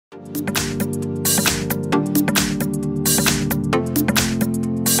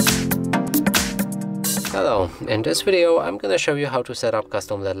Hello, in this video I'm gonna show you how to set up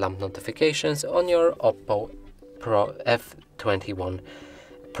custom LED lamp notifications on your OPPO F21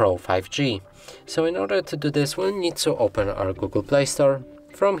 Pro 5G. So in order to do this, we'll need to open our Google Play Store.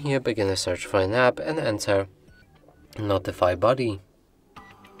 From here, begin a search for an app and enter NotifyBuddy.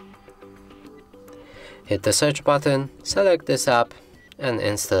 Hit the search button, select this app and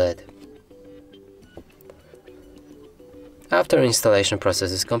install it. After installation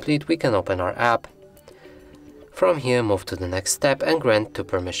process is complete, we can open our app. From here, move to the next step and grant 2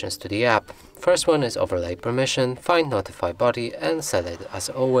 permissions to the app. First one is overlay permission, find NotifyBuddy and set it as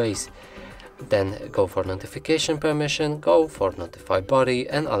always. Then go for notification permission, go for NotifyBuddy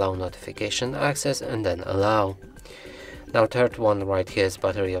and allow notification access and then allow. Now third one right here is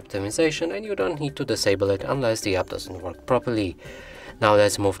battery optimization, and you don't need to disable it unless the app doesn't work properly. Now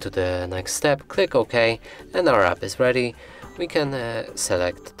let's move to the next step, click OK and our app is ready. We can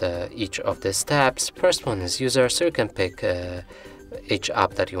select each of these tabs. First one is user, so you can pick each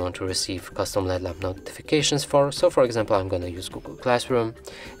app that you want to receive custom LED lamp notifications for. So for example, I'm going to use Google Classroom.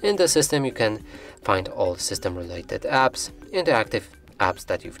 In the system you can find all system related apps, in the active apps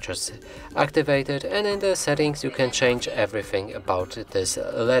that you've just activated, and in the settings you can change everything about this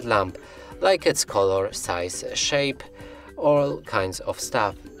LED lamp, like its color, size, shape, all kinds of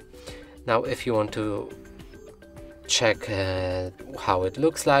stuff. Now if you want to check how it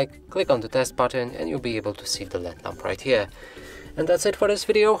looks like, click on the test button and you'll be able to see the LED lamp right here. And that's it for this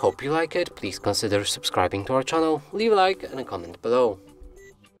video. Hope you like it. Please consider subscribing to our channel, leave a like and a comment below.